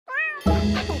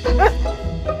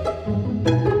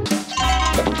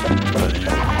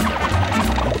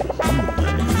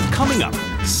Coming up,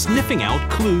 sniffing out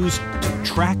clues to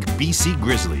track BC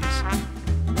grizzlies.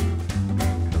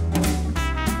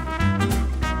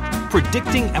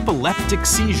 Predicting epileptic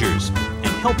seizures and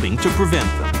helping to prevent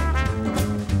them.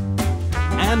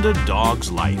 And a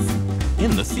dog's life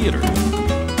in the theater.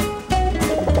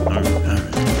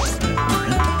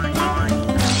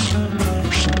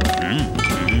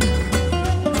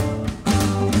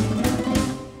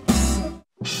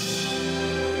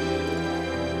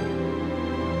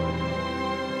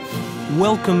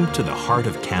 Welcome to the heart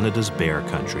of Canada's bear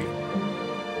country.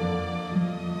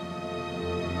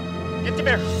 Get the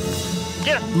bear.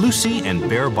 Get him. Lucy and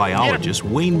bear biologist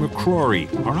Wayne McCrory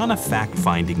are on a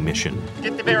fact-finding mission.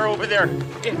 Get the bear over there.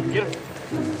 Get him.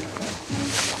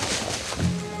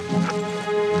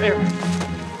 There.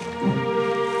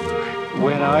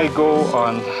 When I go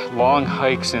on long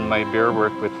hikes in my bear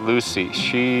work with Lucy,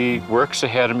 she works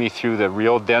ahead of me through the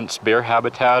real dense bear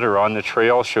habitat or on the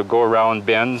trail. She'll go around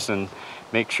bends and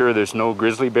make sure there's no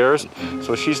grizzly bears.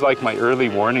 So she's like my early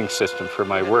warning system for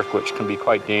my work, which can be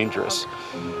quite dangerous.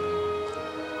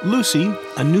 Lucy,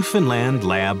 a Newfoundland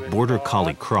Lab Border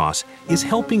Collie cross, is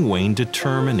helping Wayne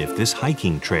determine if this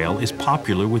hiking trail is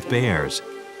popular with bears.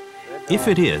 If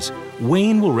it is,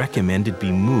 Wayne will recommend it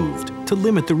be moved to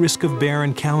limit the risk of bear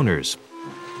encounters.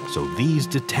 So these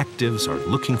detectives are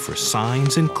looking for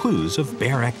signs and clues of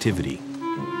bear activity.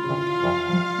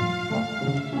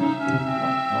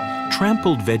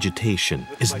 Trampled vegetation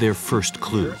is their first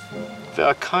clue.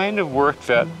 The kind of work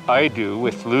that I do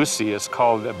with Lucy is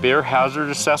called a bear hazard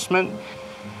assessment.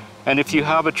 And if you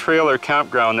have a trail or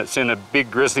campground that's in a big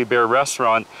grizzly bear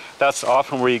restaurant, that's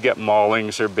often where you get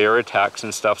maulings or bear attacks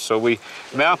and stuff. So we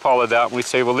map all of that and we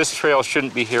say, well, this trail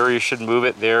shouldn't be here, you should move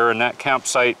it there, and that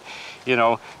campsite, you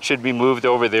know, should be moved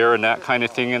over there and that kind of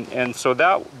thing. And so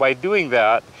that, by doing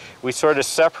that, we sort of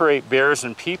separate bears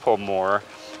and people more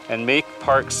and make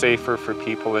parks safer for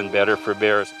people and better for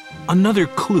bears. Another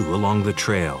clue along the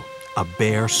trail, a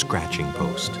bear scratching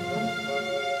post.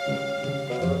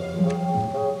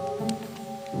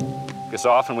 Because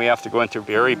often we have to go into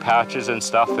berry patches and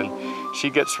stuff, and she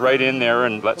gets right in there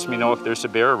and lets me know if there's a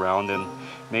bear around and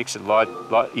makes it a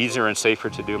lot easier and safer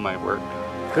to do my work.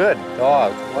 Good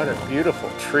dog, what a beautiful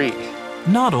treat.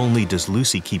 Not only does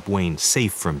Lucy keep Wayne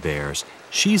safe from bears,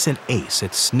 she's an ace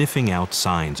at sniffing out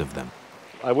signs of them.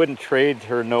 I wouldn't trade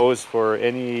her nose for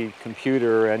any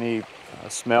computer, any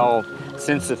smell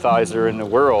synthesizer in the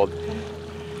world.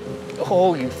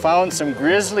 Oh, you found some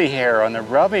grizzly hair on the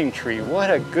rubbing tree. What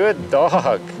a good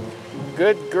dog.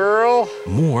 Good girl.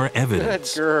 More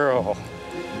evidence. Good girl.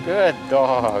 Good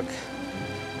dog.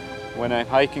 When I'm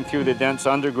hiking through the dense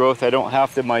undergrowth, I don't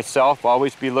have to myself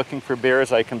always be looking for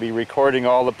bears. I can be recording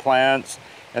all the plants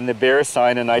and the bear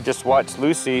sign, and I just watch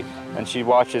Lucy and she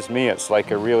watches me. It's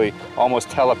like a really almost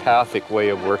telepathic way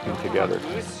of working together.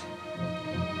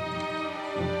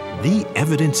 The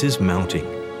evidence is mounting.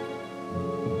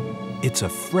 It's a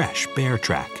fresh bear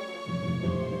track.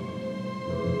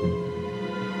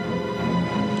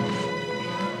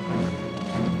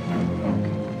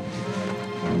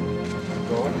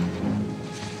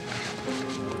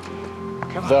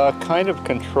 The kind of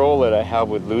control that I have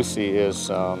with Lucy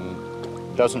is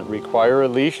doesn't require a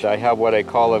leash. I have what I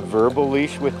call a verbal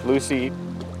leash with Lucy.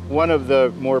 One of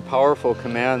the more powerful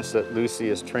commands that Lucy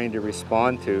is trained to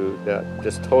respond to that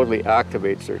just totally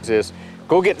activates her is,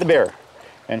 go get the bear.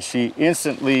 And she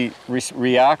instantly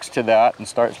reacts to that and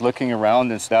starts looking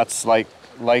around, and that's like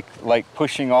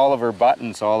pushing all of her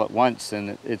buttons all at once,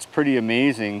 and it's pretty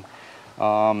amazing.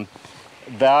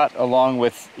 That, along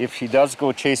with if she does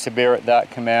go chase a bear at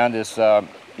that command, is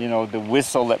you know, the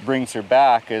whistle that brings her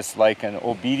back is like an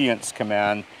obedience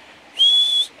command,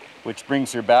 which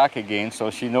brings her back again.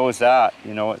 So she knows that.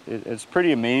 You know, it's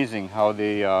pretty amazing how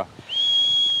the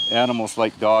animals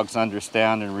like dogs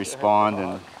understand and respond,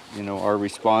 and you know, are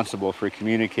responsible for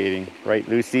communicating. Right,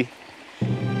 Lucy?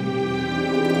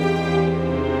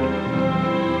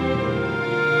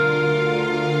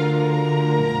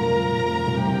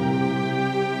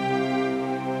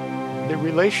 The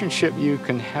relationship you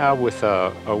can have with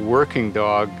a working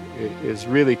dog is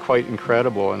really quite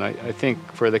incredible, and I think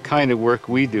for the kind of work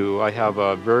we do, I have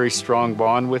a very strong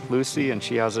bond with Lucy, and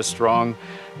she has a strong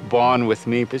bond with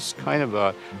me. It's kind of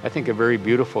I think a very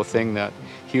beautiful thing that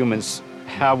humans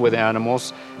have with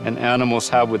animals and animals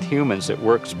have with humans. It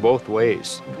works both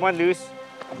ways. Come on, Luce.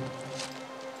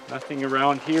 Nothing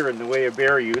around here in the way of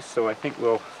bear use, so I think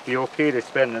we'll be okay to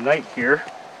spend the night here.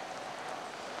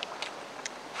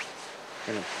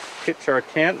 Gonna pitch our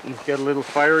tent and get a little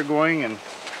fire going and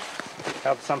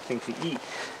have something to eat.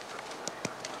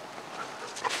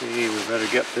 Okay, we better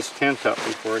get this tent up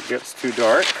before it gets too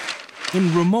dark.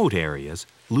 In remote areas,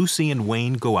 Lucy and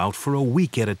Wayne go out for a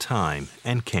week at a time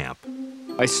and camp.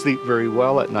 I sleep very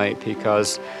well at night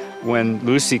because when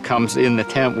Lucy comes in the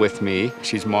tent with me,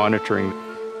 she's monitoring.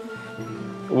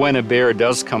 When a bear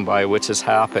does come by, which has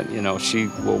happened, you know, she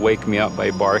will wake me up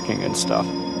by barking and stuff.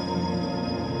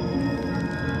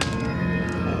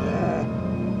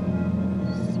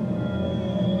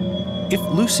 If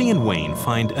Lucy and Wayne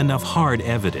find enough hard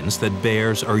evidence that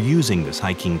bears are using this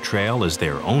hiking trail as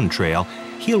their own trail,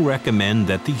 he'll recommend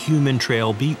that the human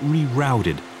trail be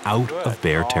rerouted out of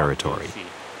bear territory.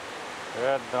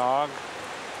 Good dog.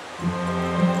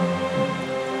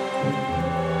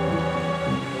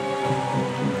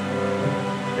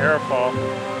 Careful.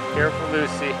 Careful,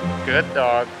 Lucy. Good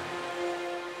dog.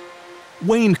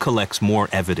 Wayne collects more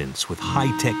evidence with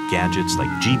high-tech gadgets like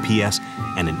GPS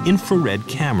and an infrared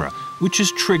camera, which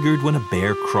is triggered when a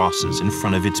bear crosses in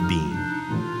front of its beam.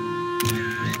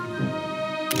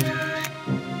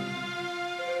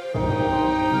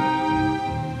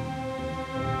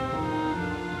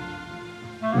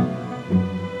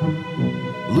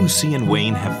 Lucy and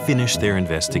Wayne have finished their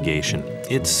investigation.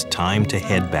 It's time to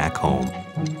head back home.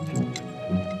 Come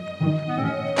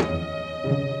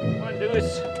on,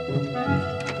 Luce.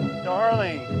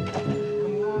 Darling.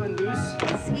 Come on, Luce.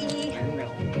 Sweetie.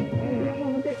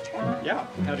 Yeah,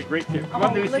 had a great day. Come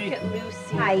on, Lucy. Look at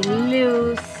Lucy. Hi,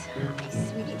 Luce. Hi,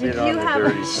 sweetie. Did you have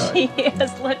a... She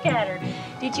is. Look at her.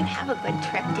 Did you have a good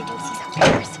trip? Did you see some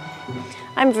bears?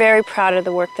 I'm very proud of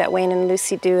the work that Wayne and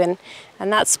Lucy do, and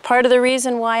that's part of the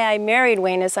reason why I married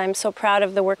Wayne, is I'm so proud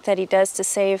of the work that he does to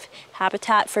save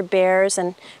habitat for bears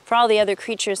and for all the other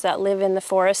creatures that live in the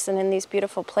forest and in these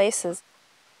beautiful places.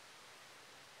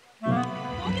 Go get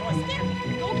the stick.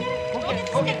 Go get it.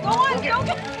 Go get the stick. Go on. Go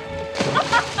get it.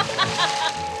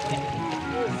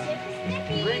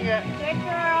 Bring it. Good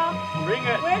girl. Bring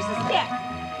it. Where's the stick?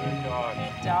 Good dog.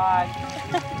 Good dog.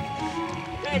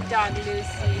 Good dog,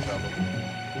 Lucy.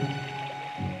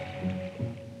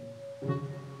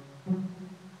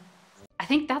 I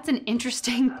think that's an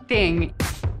interesting thing.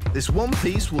 This one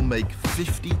piece will make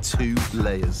 52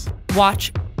 layers.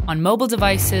 Watch on mobile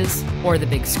devices or the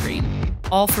big screen.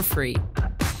 All for free.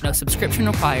 No subscription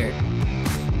required.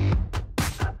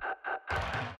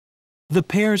 The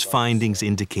pair's findings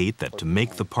indicate that to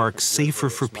make the park safer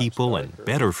for people and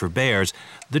better for bears,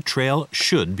 the trail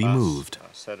should be moved.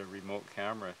 Set a remote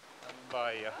camera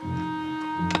by you.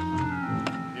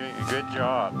 Doing a good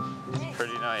job. It's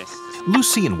pretty nice.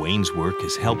 Lucy and Wayne's work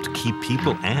has helped keep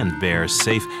people and bears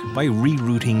safe by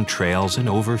rerouting trails in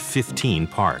over 15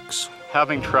 parks.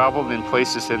 Having traveled in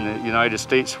places in the United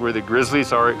States where the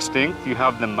grizzlies are extinct, you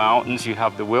have the mountains, you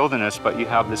have the wilderness, but you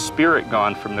have the spirit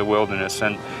gone from the wilderness.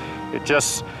 And it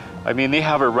just, I mean, they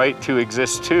have a right to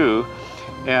exist too.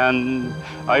 And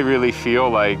I really feel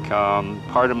like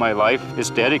part of my life is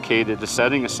dedicated to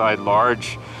setting aside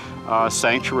large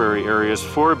sanctuary areas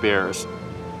for bears.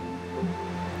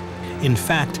 In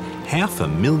fact,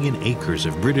 500,000 acres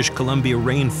of British Columbia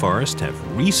rainforest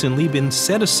have recently been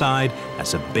set aside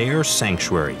as a bear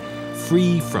sanctuary,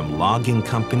 free from logging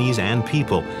companies and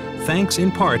people, thanks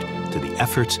in part to the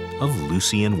efforts of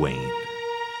Lucy and Wayne.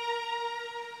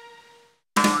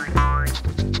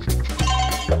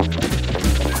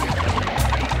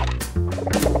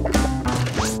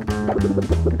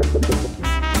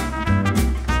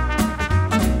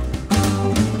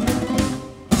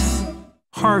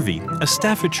 Harvey, a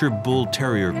Staffordshire Bull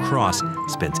Terrier cross,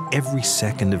 spends every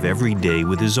second of every day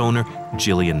with his owner,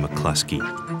 Gillian McCluskey.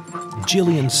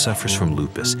 Gillian suffers from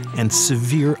lupus and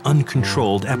severe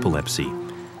uncontrolled epilepsy.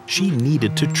 She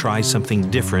needed to try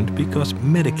something different because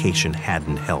medication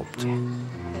hadn't helped.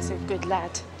 He's a good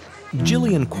lad.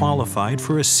 Gillian qualified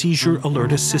for a seizure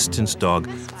alert assistance dog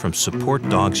from Support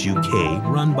Dogs UK,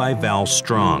 run by Val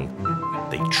Strong.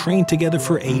 They trained together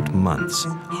for 8 months.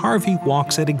 Harvey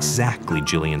walks at exactly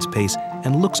Gillian's pace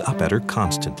and looks up at her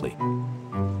constantly.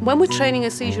 When we're training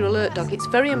a seizure alert dog, it's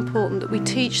very important that we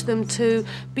teach them to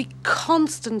be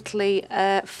constantly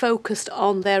focused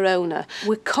on their owner.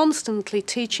 We're constantly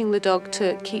teaching the dog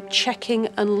to keep checking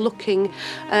and looking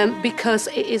because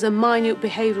it is a minute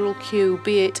behavioural cue,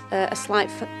 be it a slight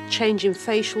change in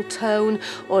facial tone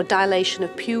or dilation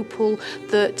of pupil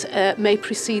that may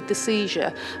precede the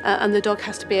seizure. And the dog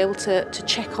has to be able to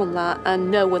check on that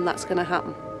and know when that's going to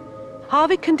happen.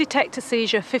 Harvey can detect a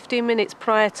seizure 15 minutes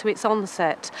prior to its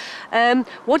onset.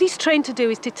 What he's trained to do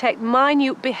is detect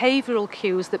minute behavioural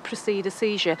cues that precede a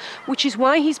seizure, which is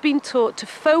why he's been taught to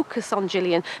focus on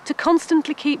Gillian, to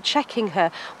constantly keep checking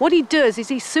her. What he does is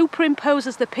he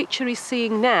superimposes the picture he's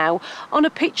seeing now on a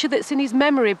picture that's in his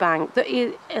memory bank that,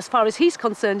 as far as he's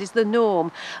concerned, is the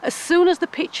norm. As soon as the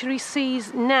picture he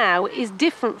sees now is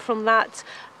different from that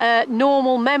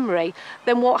normal memory,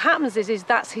 then what happens is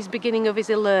that's his beginning of his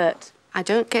alert. I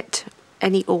don't get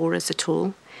any auras at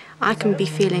all. I can be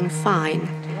feeling fine,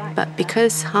 but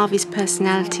because Harvey's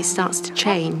personality starts to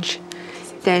change,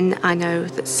 then I know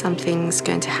that something's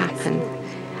going to happen.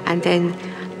 And then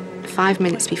 5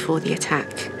 minutes before the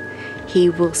attack, he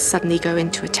will suddenly go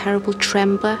into a terrible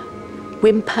tremor,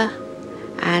 whimper,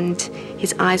 and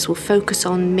his eyes will focus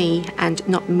on me and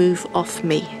not move off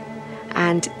me.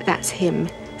 And that's him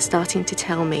starting to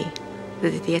tell me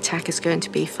that the attack is going to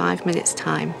be 5 minutes'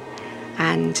 time,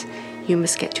 and you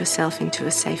must get yourself into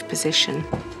a safe position.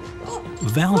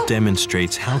 Val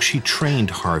demonstrates how she trained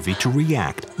Harvey to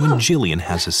react when Gillian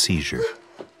has a seizure.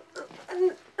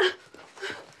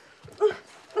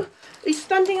 He's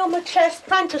standing on my chest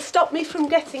trying to stop me from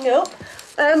getting up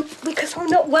because I'm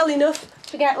not well enough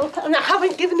to get up, and I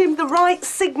haven't given him the right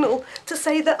signal to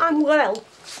say that I'm well.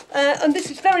 And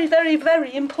this is very, very,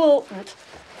 very important.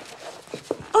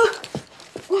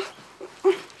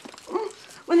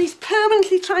 When he's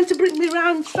permanently trying to bring me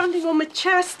round, standing on my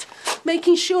chest,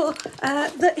 making sure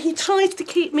that he tries to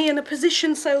keep me in a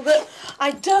position so that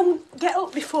I don't get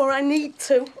up before I need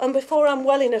to and before I'm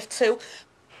well enough to.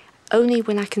 Only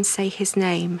when I can say his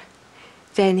name,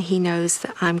 then he knows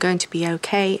that I'm going to be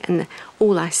okay, and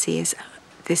all I see is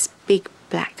this big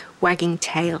black wagging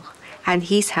tail, and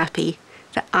he's happy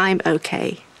that I'm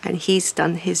okay and he's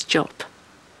done his job.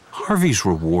 Harvey's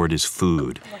reward is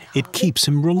food. It keeps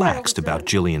him relaxed about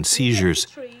Gillian's seizures.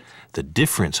 The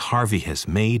difference Harvey has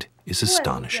made is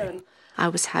astonishing. I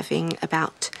was having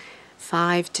about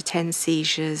 5 to 10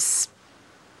 seizures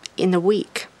in a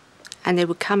week, and they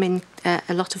would come in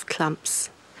a lot of clumps,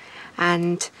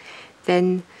 and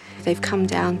then they've come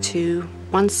down to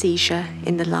 1 seizure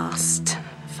in the last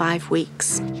 5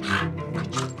 weeks.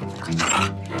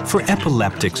 For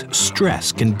epileptics,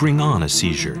 stress can bring on a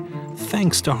seizure.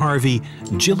 Thanks to Harvey,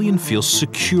 Gillian feels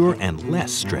secure and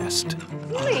less stressed.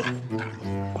 Really?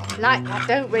 Like that,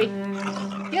 don't we?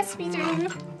 Yes, we do.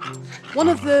 One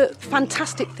of the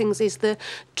fantastic things is the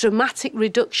dramatic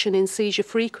reduction in seizure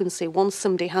frequency once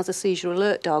somebody has a seizure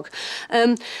alert dog.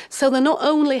 So they're not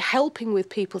only helping with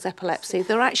people's epilepsy,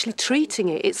 they're actually treating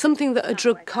it. It's something that a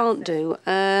drug can't do.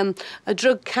 A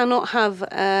drug cannot have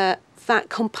that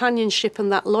companionship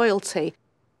and that loyalty.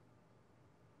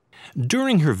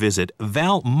 During her visit,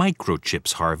 Val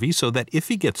microchips Harvey so that if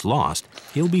he gets lost,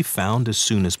 he'll be found as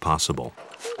soon as possible.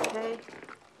 Okay.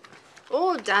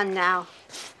 All done now.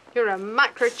 You're a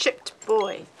microchipped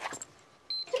boy.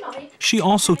 She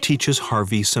also teaches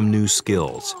Harvey some new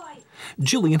skills.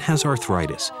 Gillian has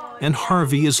arthritis, and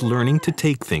Harvey is learning to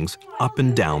take things up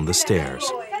and down the stairs.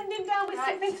 Send him down with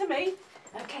something to me.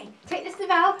 Okay, take this to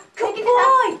Val. Good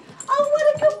boy! Oh,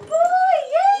 what a good boy!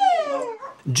 Yeah!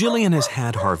 Gillian has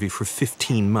had Harvey for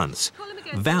 15 months.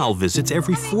 Val visits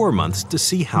every 4 months to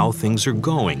see how things are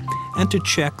going and to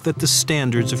check that the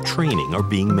standards of training are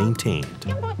being maintained.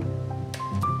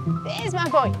 There's my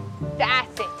boy.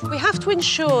 That's it. We have to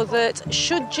ensure that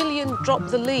should Gillian drop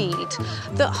the lead,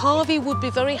 that Harvey would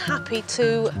be very happy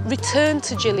to return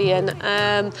to Gillian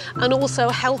and also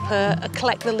help her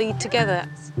collect the lead together.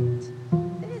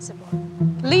 It is a boy.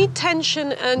 Lead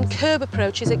tension and curb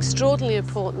approach is extraordinarily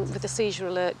important with a seizure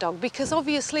alert dog, because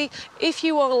obviously if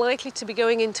you are likely to be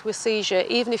going into a seizure,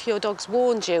 even if your dog's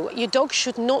warned you, your dog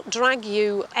should not drag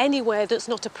you anywhere that's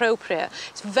not appropriate.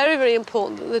 It's very, very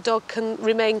important that the dog can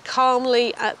remain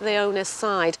calmly at the owner's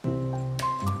side.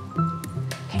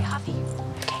 Okay, Harvey.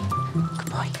 Okay. Good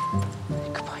boy.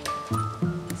 Good boy.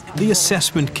 The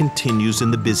assessment continues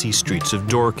in the busy streets of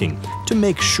Dorking to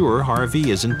make sure Harvey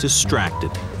isn't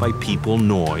distracted by people,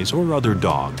 noise, or other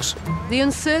dogs. The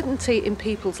uncertainty in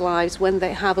people's lives when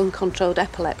they have uncontrolled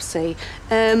epilepsy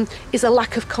is a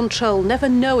lack of control, never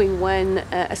knowing when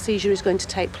a seizure is going to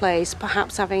take place,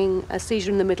 perhaps having a seizure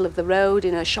in the middle of the road,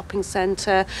 in a shopping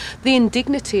centre, the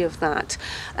indignity of that.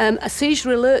 A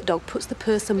seizure alert dog puts the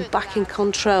person back in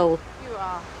control. You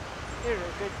are. You're a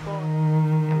good boy.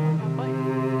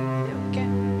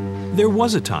 There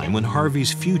was a time when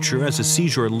Harvey's future as a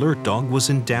seizure alert dog was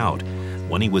in doubt.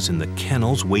 When he was in the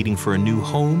kennels waiting for a new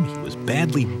home, he was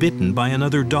badly bitten by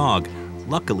another dog.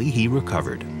 Luckily, he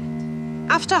recovered.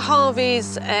 After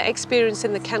Harvey's experience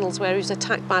in the kennels where he was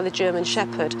attacked by the German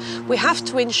Shepherd, we have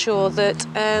to ensure that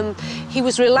he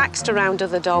was relaxed around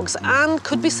other dogs and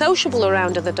could be sociable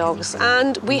around other dogs.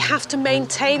 And we have to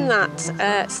maintain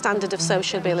that standard of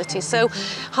sociability. So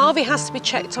Harvey has to be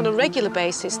checked on a regular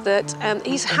basis that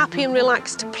he's happy and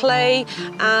relaxed to play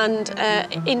and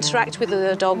interact with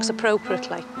other dogs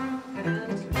appropriately.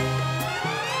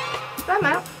 Come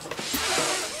out.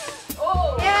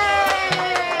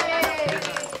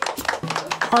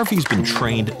 Harvey's been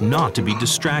trained not to be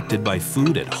distracted by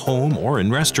food at home or in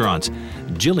restaurants.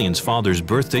 Jillian's father's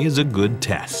birthday is a good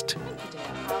test.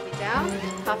 Harvey down,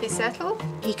 Harvey settle.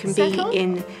 He can be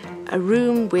in a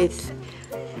room with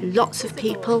lots of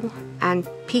people and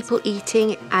people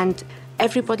eating and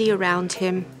everybody around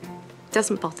him.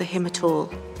 Doesn't bother him at all.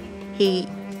 He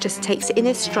just takes it in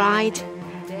his stride,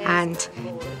 and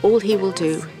all he will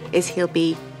do is he'll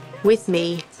be with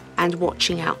me and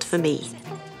watching out for me.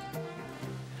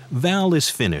 Val has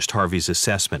finished Harvey's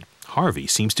assessment. Harvey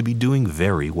seems to be doing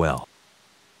very well.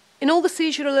 In all the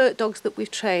seizure alert dogs that we've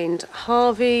trained,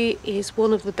 Harvey is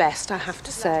one of the best, I have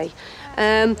to say.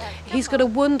 He's got a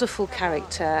wonderful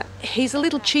character. He's a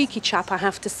little cheeky chap, I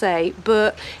have to say,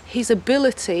 but his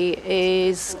ability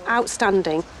is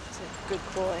outstanding. Good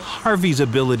boy. Harvey's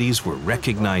abilities were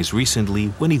recognized recently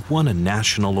when he won a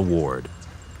national award.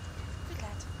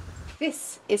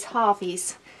 This is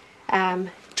Harvey's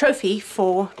trophy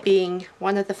for being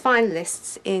one of the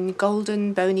finalists in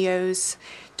Golden Bonio's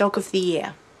Dog of the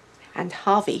Year. And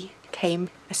Harvey came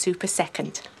a super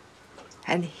second.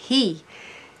 And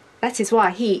that is why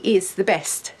he is the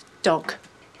best dog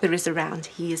there is around.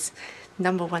 He is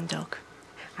 #1 dog.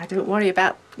 I don't worry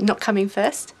about not coming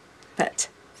first, but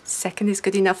second is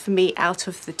good enough for me out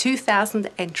of the 2,000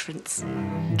 entrants.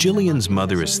 Jillian's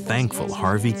mother is thankful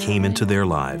Harvey came into their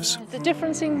lives. The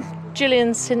difference in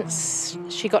Jillian since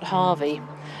she got Harvey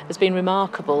has been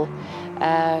remarkable.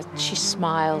 She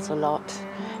smiles a lot.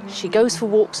 She goes for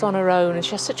walks on her own and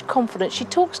she has such confidence. She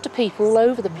talks to people all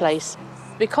over the place.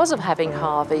 Because of having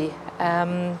Harvey,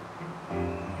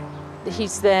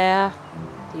 he's there,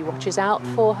 he watches out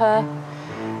for her.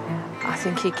 I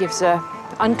think he gives her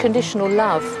unconditional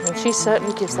love, and she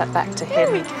certainly gives that back to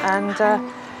him. And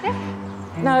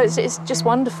no, it's just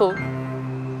wonderful.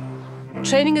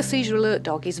 Training a seizure alert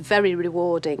dog is very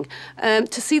rewarding.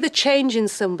 To see the change in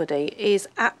somebody is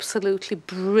absolutely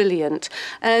brilliant.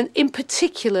 In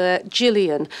particular,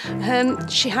 Jillian,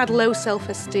 she had low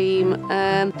self-esteem.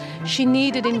 She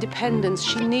needed independence.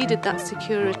 She needed that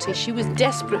security. She was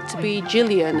desperate to be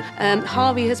Jillian.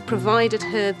 Harvey has provided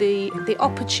her the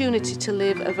opportunity to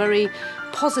live a very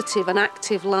positive and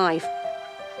active life.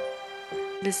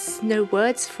 There's no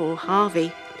words for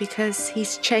Harvey because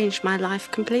he's changed my life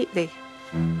completely.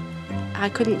 I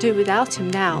couldn't do without him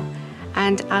now,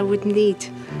 and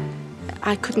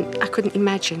I couldn't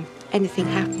imagine anything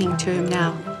happening to him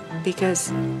now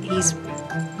because he's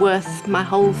worth my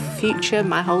whole future,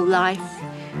 my whole life.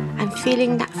 I'm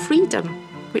feeling that freedom,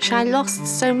 which I lost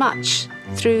so much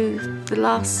through the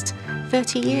last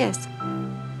 30 years.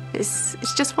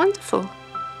 It's just wonderful.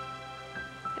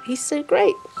 He's so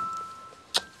great.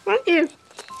 Aren't you?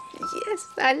 Yes,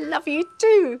 I love you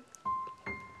too.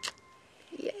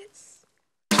 Yes.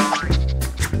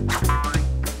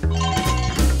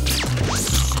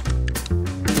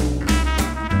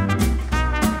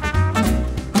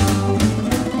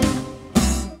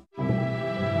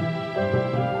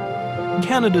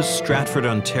 Canada's Stratford,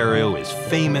 Ontario is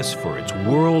famous for its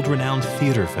world-renowned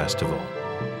theatre festival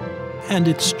and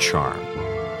its charm.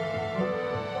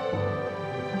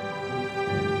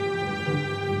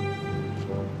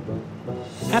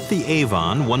 At the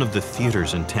Avon, one of the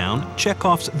theaters in town,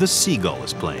 Chekhov's The Seagull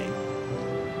is playing.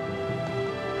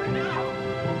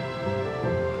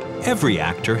 Every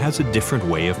actor has a different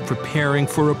way of preparing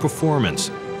for a performance.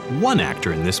 One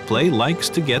actor in this play likes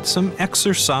to get some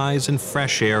exercise and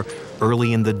fresh air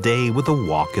early in the day with a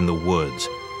walk in the woods.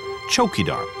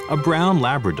 Chokidar, a brown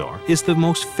Labrador, is the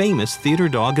most famous theater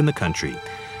dog in the country.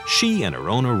 She and her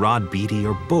owner Rod Beatty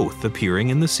are both appearing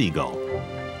in The Seagull.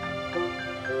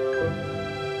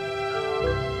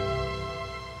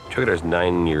 Chokidar's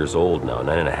 9 years old now,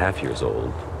 9.5 years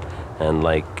old. And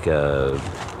like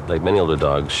many older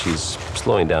dogs, she's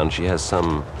slowing down. She has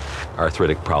some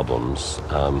arthritic problems.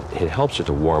 It helps her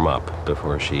to warm up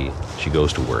before she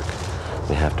goes to work.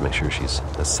 We have to make sure she's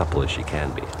as supple as she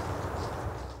can be.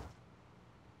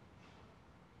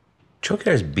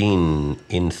 Chokidar's been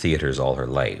in theaters all her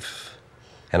life.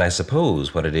 And I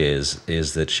suppose what it is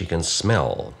that she can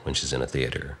smell when she's in a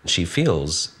theater. She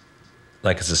feels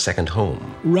like it's a second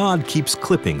home. Rod keeps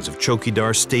clippings of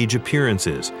Chokidar's stage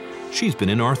appearances. She's been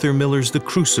in Arthur Miller's The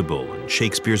Crucible and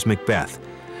Shakespeare's Macbeth.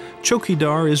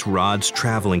 Chokidar is Rod's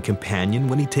traveling companion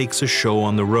when he takes a show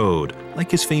on the road,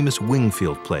 like his famous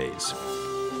Wingfield plays.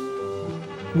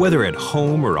 Whether at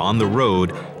home or on the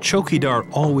road, Chokidar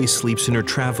always sleeps in her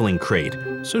traveling crate,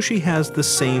 so she has the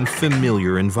same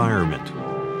familiar environment.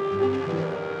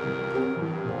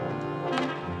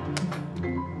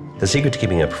 The secret to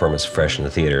keeping a performance fresh in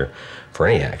the theater for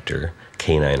any actor,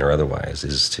 canine or otherwise,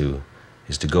 is to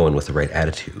go in with the right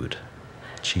attitude.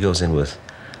 She goes in with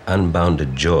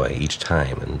unbounded joy each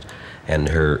time, and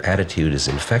her attitude is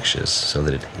infectious so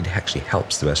that it actually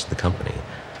helps the rest of the company.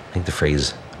 I think the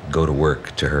phrase "go to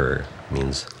work" to her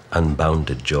means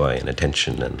unbounded joy and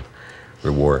attention and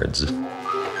rewards.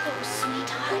 Oh,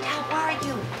 sweetheart, how are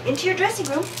you? Into your dressing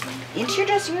room. Into your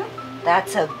dressing room.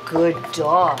 That's a good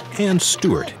dog. Ann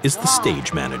Stewart is the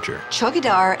stage manager.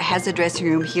 Chokidar has a dressing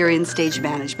room here in stage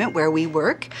management where we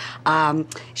work.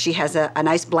 She has a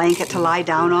nice blanket to lie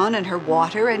down on and her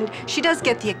water, and she does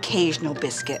get the occasional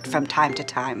biscuit from time to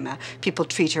time. People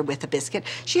treat her with a biscuit.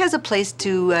 She has a place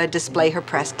to display her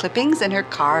press clippings and her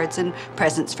cards and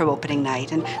presents from opening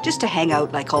night, and just to hang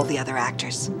out like all the other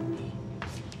actors.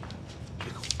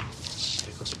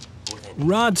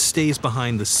 Rod stays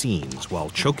behind the scenes while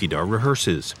Chokidar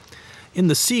rehearses. In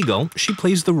The Seagull, she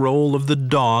plays the role of the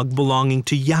dog belonging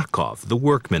to Yakov, the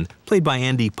workman, played by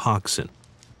Andy Pogson.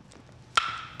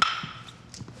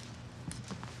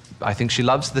 I think she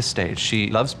loves the stage. She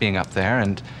loves being up there,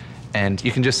 and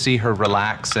you can just see her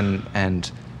relax,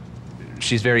 and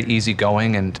she's very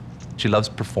easygoing, and she loves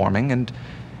performing,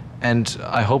 and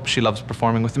I hope she loves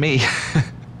performing with me.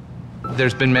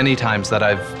 There's been many times that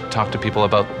I've talked to people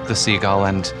about The Seagull,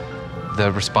 and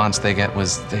the response they get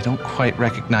was they don't quite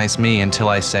recognize me until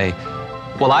I say,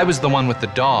 well, I was the one with the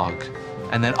dog.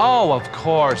 And then, oh, of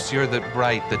course, you're the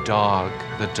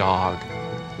dog.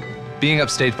 Being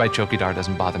upstaged by Chokidar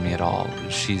doesn't bother me at all.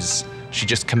 She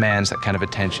just commands that kind of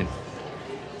attention.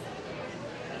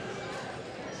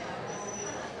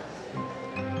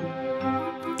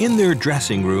 In their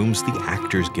dressing rooms, the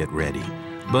actors get ready.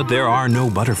 But there are no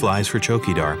butterflies for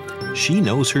Chokidar. She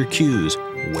knows her cues,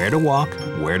 where to walk,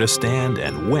 where to stand,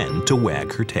 and when to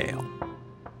wag her tail.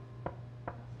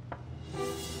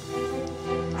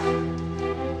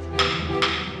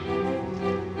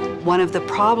 One of the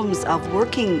problems of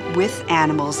working with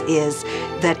animals is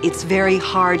that it's very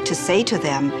hard to say to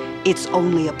them, it's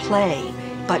only a play.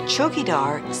 But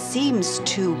Chokidar seems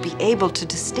to be able to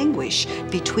distinguish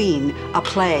between a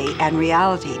play and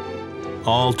reality.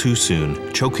 All too soon,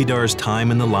 Chokidar's time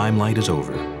in the limelight is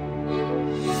over.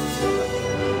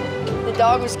 The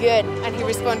dog was good, and he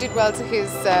responded well to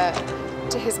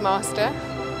his master.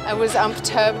 I was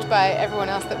unperturbed by everyone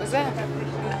else that was there.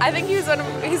 I think he's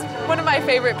one of my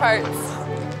favorite parts.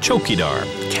 Chokidar,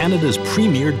 Canada's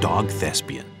premier dog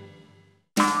thespian.